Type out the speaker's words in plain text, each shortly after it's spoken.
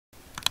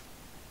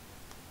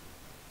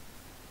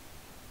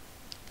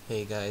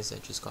Hey guys, I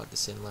just got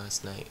this in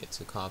last night. It's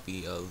a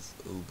copy of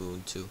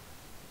Ubuntu.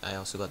 I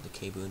also got the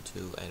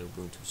Kubuntu and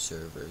Ubuntu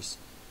servers.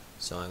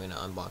 So I'm gonna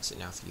unbox it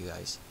now for you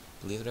guys.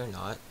 Believe it or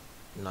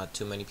not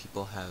too many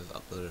people have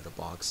uploaded a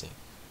boxing.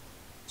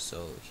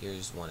 So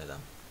here's one of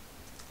them.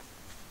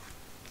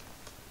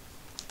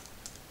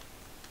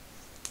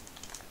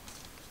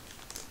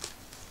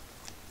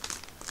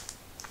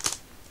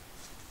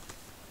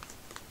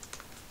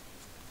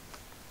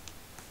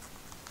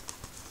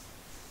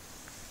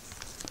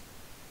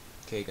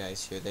 Okay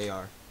guys, here they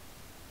are.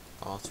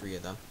 All three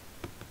of them.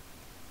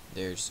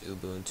 There's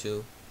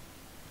Ubuntu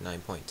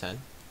 9.10,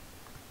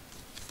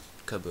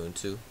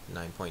 Kubuntu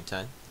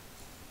 9.10,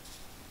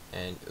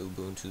 and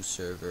Ubuntu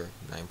server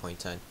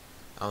 9.10.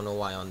 I don't know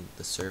why on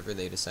the server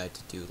they decided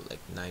to do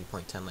like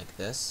 9.10 like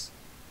this,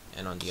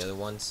 and on the other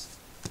ones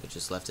they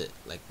just left it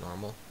like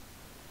normal.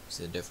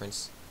 See the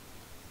difference?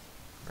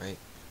 Right?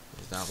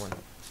 There's that one.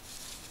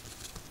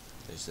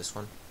 There's this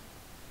one.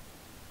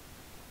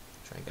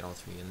 Try and get all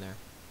three in there.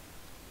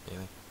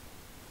 Anyway,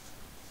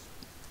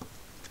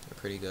 they're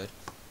pretty good.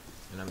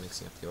 And I'm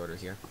mixing up the order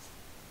here.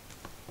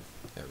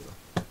 There we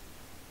go.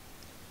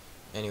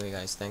 Anyway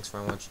guys, thanks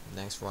for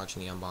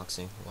watching the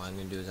unboxing. What I'm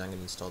gonna do is I'm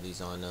gonna install these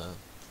on a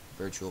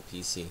virtual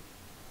PC.